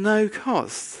there's no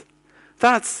cost.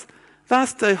 That's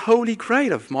the holy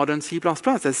grail of modern C++.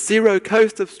 There's zero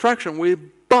cost abstraction. We're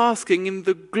basking in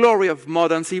the glory of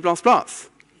modern C++.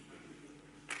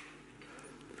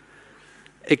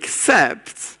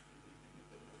 Except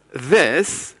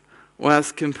this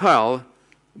was compiled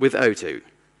with O2.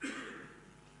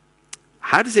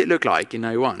 How does it look like in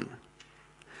O1?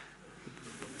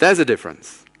 There's a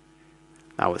difference.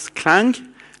 That was Clang.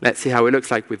 Let's see how it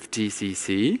looks like with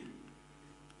GCC.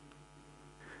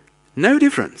 No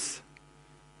difference.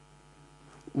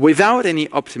 Without any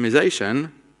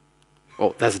optimization,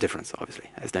 well, there's a difference, obviously.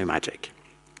 There's no magic.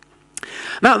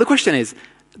 Now, the question is,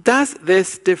 does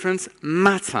this difference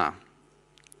matter?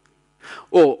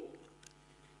 Or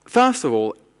first of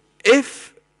all,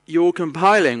 if you're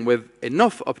compiling with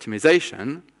enough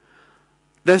optimization,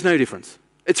 there's no difference.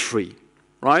 It's free,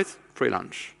 right? Free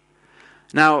lunch.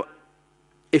 Now,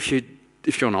 if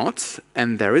you're not,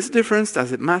 and there is a difference,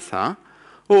 does it matter?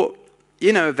 Well,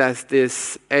 you know, there's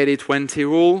this 80-20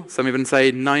 rule, some even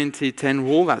say 90-10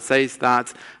 rule, that says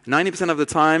that 90% of the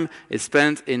time is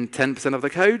spent in 10% of the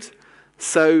code.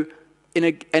 So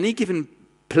in any given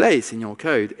place in your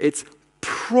code, it's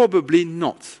probably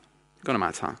not going to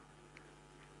matter.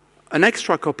 An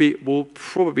extra copy will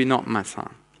probably not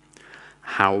matter.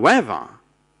 However,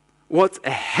 what's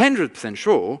 100%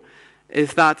 sure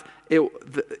is that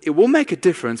it will make a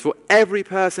difference for every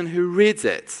person who reads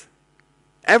it.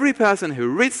 Every person who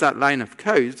reads that line of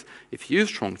code, if you use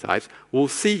strong types, will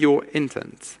see your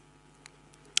intent.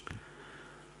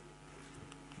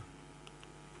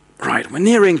 Right, we're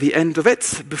nearing the end of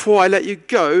it. Before I let you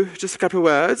go, just a couple of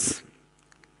words.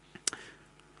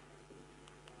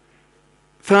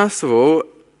 First of all,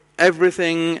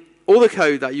 all the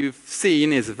code that you've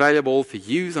seen is available for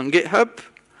use on GitHub.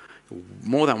 You're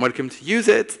more than welcome to use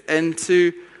it and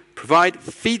to provide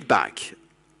feedback,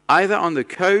 either on the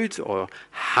code or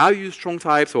how you use strong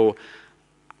types or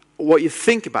what you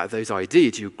think about those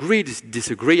ideas. Do you agree,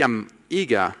 disagree? I'm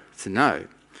eager to know.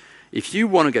 If you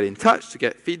want to get in touch to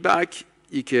get feedback,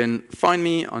 you can find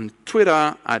me on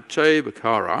Twitter at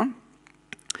Boccara.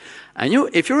 And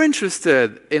if you're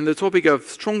interested in the topic of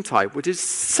strong type, which is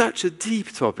such a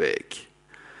deep topic,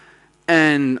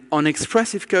 and on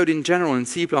expressive code in general in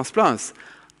C++,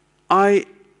 I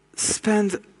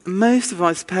spend most of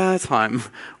my spare time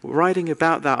writing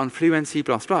about that on Fluent C++.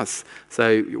 So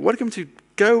you're welcome to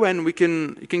go, and you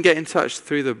can get in touch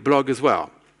through the blog as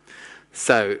well.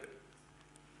 So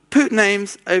put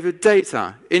names over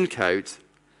data in code,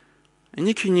 and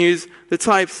you can use the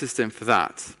type system for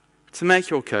that to make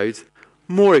your code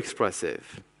more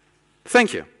expressive.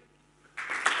 Thank you.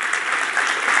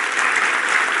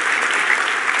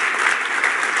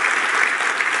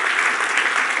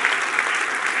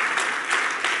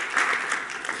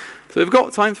 So we've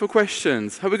got time for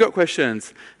questions. Have we got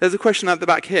questions? There's a question at the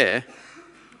back here.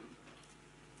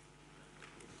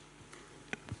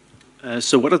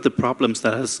 So what are the problems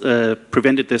that has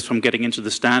prevented this from getting into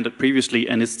the standard previously,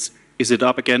 and is it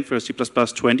up again for C++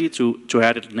 20 to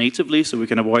add it natively so we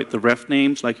can avoid the ref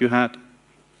names like you had?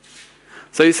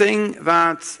 So you're saying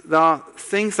that there are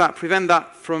things that prevent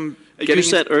that from getting... You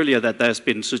said earlier that there's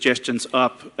been suggestions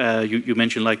up. You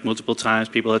mentioned like multiple times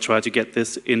people have tried to get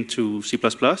this into C++,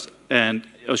 and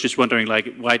I was just wondering,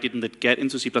 like, why didn't it get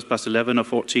into C++ 11 or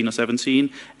 14 or 17?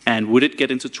 And would it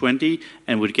get into 20?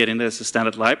 And would it get in as a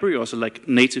standard library, or also like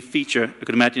native feature? I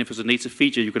could imagine if it was a native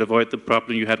feature, you could avoid the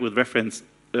problem you had with reference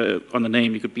on the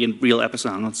name. You could be in real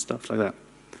ampersand and stuff like that.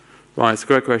 Right, it's a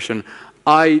great question.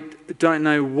 I don't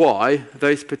know why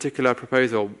this particular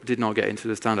proposal did not get into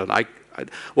the standard.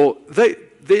 Well,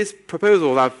 these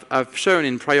proposals I've shown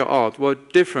in prior art were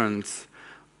different.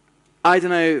 I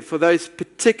don't know for those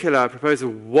particular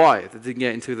proposals why they didn't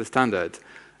get into the standard.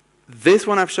 This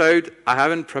one I've showed, I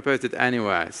haven't proposed it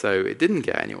anywhere, so it didn't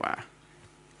get anywhere.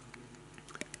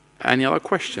 Any other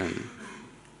question?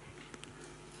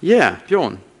 Yeah,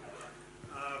 Bjorn.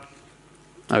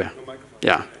 Oh yeah.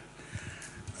 Yeah.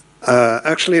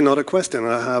 Actually, not a question.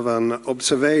 I have an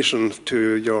observation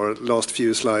to your last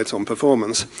few slides on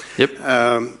performance. Yep.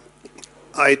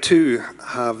 I too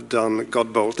have done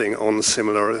God bolting on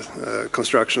similar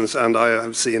constructions, and I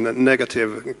have seen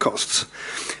negative costs.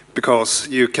 Because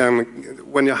you can,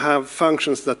 when you have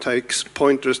functions that takes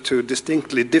pointers to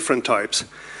distinctly different types,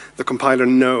 the compiler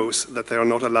knows that they are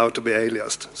not allowed to be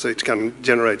aliased, so it can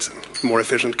generate more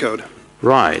efficient code.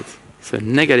 Right. So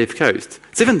negative cost.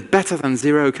 It's even better than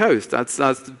zero cost. That's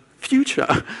the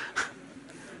future.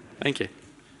 Thank you.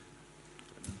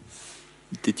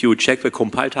 Did you check the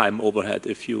compile time overhead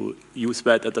if you use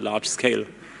that at a large scale?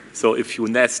 So if you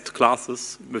nest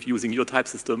classes with using your type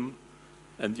system,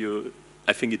 and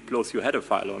I think it blows your header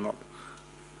file or not.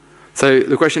 So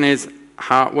the question is,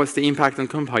 what's the impact on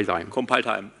compile time? Compile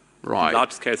time. Right.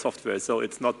 Large scale software. So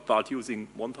it's not about using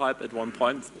one type at one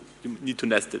point. You need to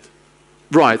nest it.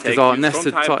 Right, these are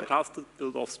nested types. Class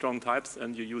build of strong types,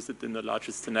 and you use it in the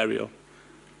largest scenario.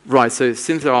 Right, so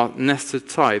since there are nested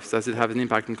types, does it have an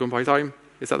impact on compile time?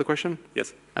 Is that the question?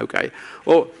 Yes. Okay.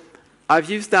 Well, I've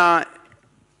used that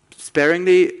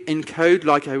sparingly in code,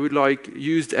 like I would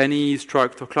used any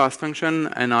struct or class function,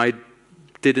 and I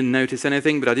didn't notice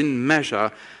anything, but I didn't measure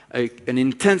an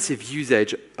intensive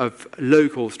usage of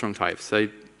local strong types. So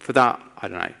for that, I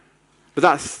don't know. But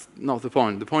that's not the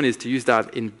point. The point is to use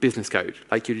that in business code,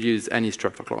 like you'd use any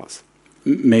struct or class.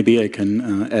 Maybe I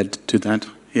can add to that.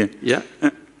 Yeah. Yeah.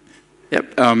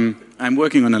 Yep. I'm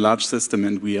working on a large system,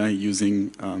 and we are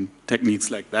using techniques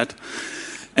like that.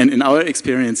 And in our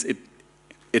experience,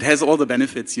 it has all the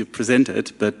benefits you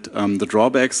presented, but the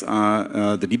drawbacks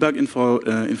are the debug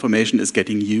information is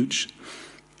getting huge,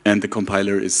 and the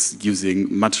compiler is using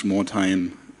much more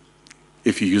time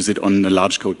if you use it on a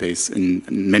large code base in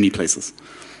many places.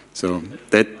 So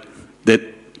that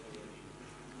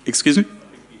excuse me?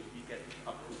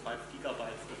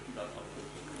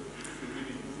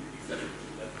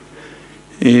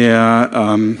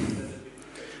 Yeah.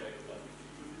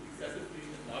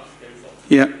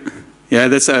 Yeah.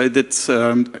 That's.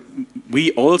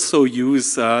 We also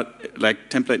use like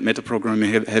template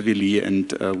metaprogramming heavily,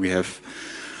 and we have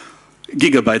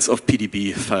gigabytes of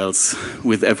PDB files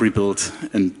with every build,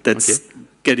 and that's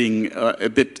getting a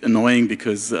bit annoying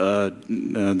because the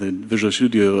Visual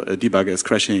Studio debugger is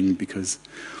crashing because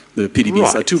the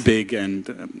PDBs are too big,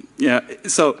 and yeah.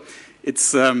 So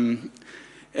it's.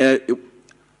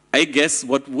 I guess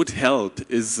what would help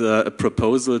is a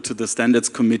proposal to the standards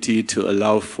committee to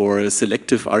allow for a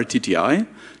selective RTTI.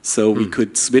 So we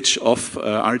could switch off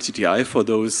RTTI for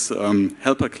those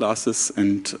helper classes,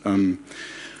 and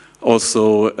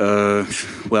also,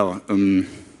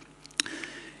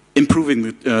 improving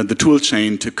the tool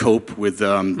chain to cope with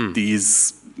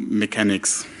these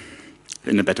mechanics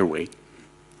in a better way.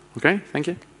 Okay, thank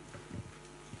you.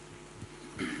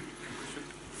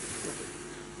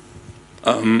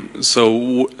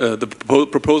 So the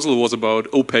proposal was about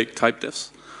opaque typedefs,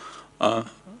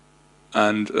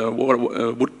 and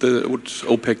would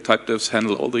opaque typedefs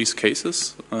handle all these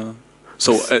cases?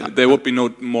 So there would be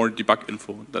no more debug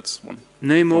info. That's one.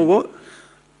 No more what?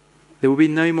 There will be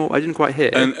no more. I didn't quite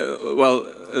hear. And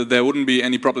there wouldn't be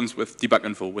any problems with debug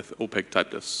info with opaque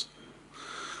typedefs,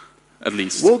 at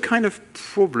least. What kind of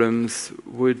problems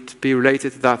would be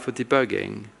related to that for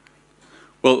debugging?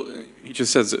 Well, he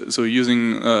just says, so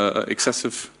using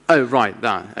excessive... Oh, right,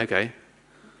 that, okay.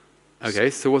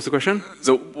 Okay, so what's the question?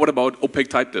 So what about opaque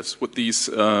typedefs? Would these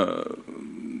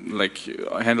like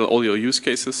handle all your use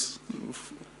cases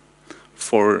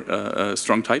for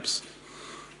strong types?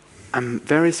 I'm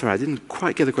very sorry, I didn't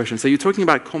quite get the question. So you're talking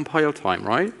about compile time,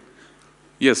 right?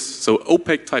 Yes, so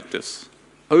opaque typedefs.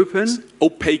 Open?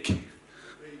 Opaque.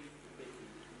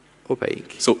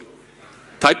 Opaque. So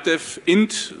typedef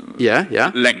int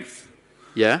length.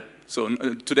 Yeah. So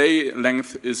today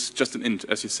length is just an int,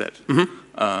 as you said.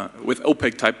 With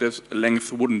opaque typedefs,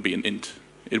 length wouldn't be an int.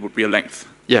 It would be a length.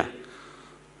 Yeah.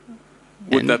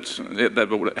 Would that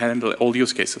would handle all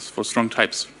use cases for strong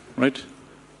types, right?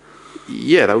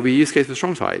 Yeah, that would be a use case for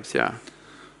strong types, yeah.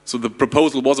 So the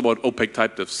proposal was about opaque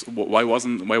typedefs. Why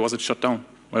was it shut down?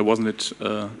 Why wasn't it?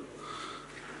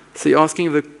 So you're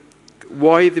asking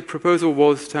why the proposal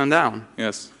was turned down?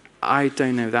 Yes. I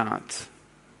don't know that.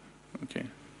 Okay.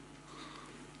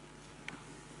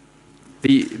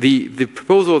 The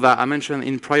proposal that I mentioned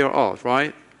in prior art,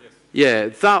 right? Yes. Yeah,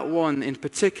 that one in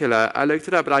particular, I looked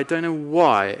it up, but I don't know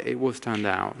why it was turned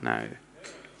down, no.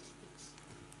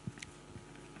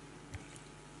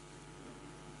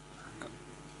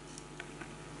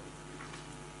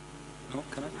 Oh,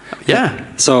 can I?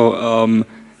 Yeah. So,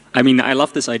 I mean, I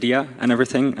love this idea and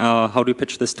everything. How do you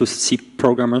pitch this to C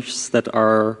programmers that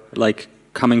are like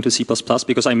coming to C++?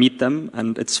 Because I meet them,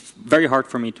 and it's very hard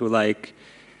for me to like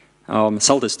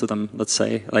sell this to them. Let's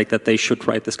say like that they should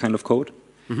write this kind of code.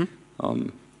 Yeah.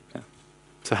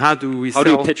 So how do we? How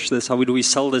do you pitch this? How do we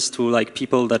sell this to like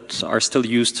people that are still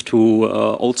used to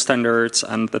old standards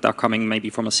and that are coming maybe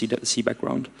from a C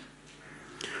background?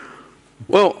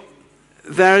 Well,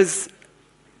 there's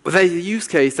a use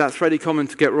case that's really common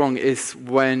to get wrong is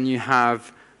when you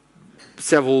have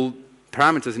several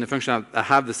parameters in a function that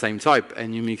have the same type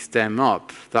and you mix them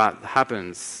up. That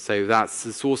happens. So that's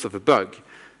the source of a bug.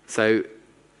 So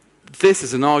this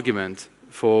is an argument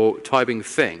for typing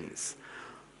things.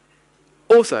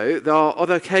 Also, there are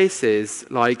other cases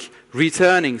like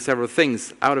returning several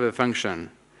things out of a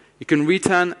function. You can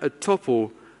return a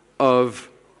tuple of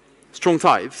strong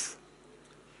types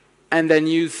and then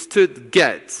use std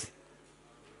get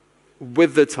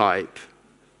with the type.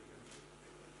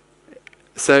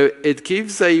 So it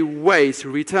gives a way to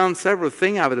return several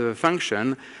things out of a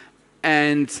function,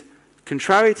 and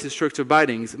contrary to structured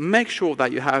bindings, make sure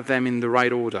that you have them in the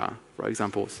right order, for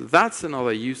example. So that's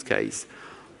another use case.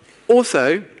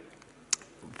 Also,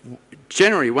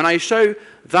 generally, when I show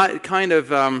that kind of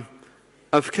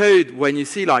code, when you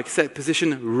see like set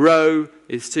position row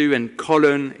is 2 and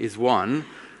column is 1,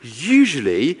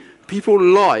 usually people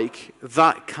like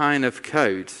that kind of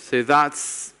code. So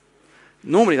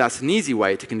normally that's an easy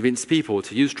way to convince people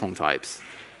to use strong types.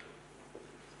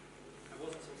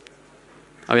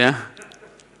 Oh, yeah?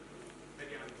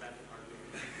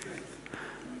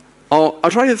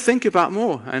 I'll try to think about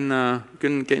more and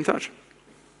can get in touch.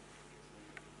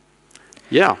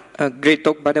 Yeah. Great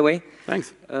talk, by the way.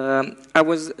 Thanks.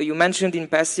 You mentioned in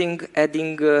passing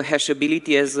adding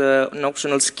hashability as an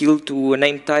optional skill to a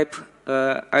name type.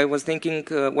 I was thinking,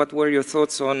 what were your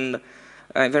thoughts on?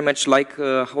 I very much like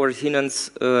Howard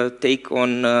Hinon's take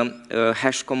on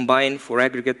hash combine for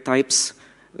aggregate types.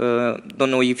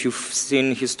 Don't know if you've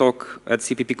seen his talk at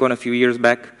CPPCon a few years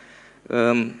back.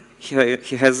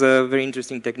 He has a very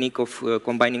interesting technique of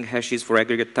combining hashes for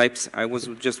aggregate types. I was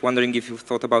just wondering if you've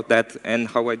thought about that and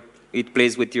how it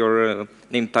plays with your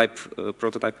name type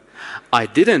prototype. I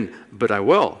didn't, but I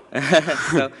will.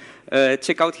 So,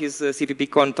 check out his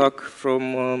CPPCon talk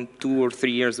from 2 or 3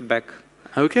 years back.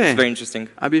 Okay. It's very interesting.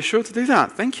 I'll be sure to do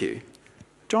that. Thank you.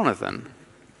 Jonathan.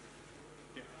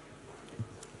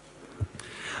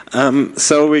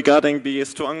 So regarding the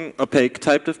strong opaque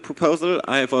typedef proposal,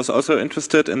 I was also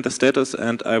interested in the status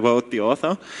and I wrote the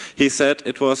author. He said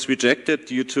it was rejected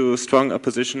due to strong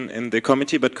opposition in the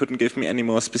committee but couldn't give me any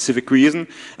more specific reason.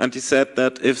 And he said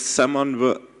that if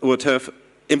someone would have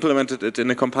implemented it in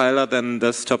a compiler, then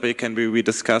this topic can be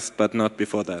rediscussed, but not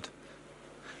before that.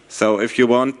 So if you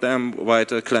want them,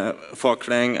 write a fork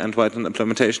Clang and write an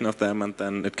implementation of them, and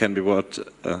then it can be brought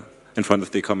in front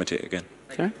of the committee again.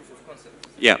 Okay.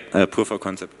 Yeah, proof of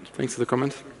concept. Thanks for the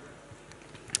comment.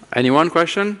 Anyone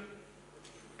question?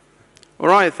 All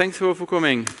right, thanks all for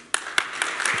coming.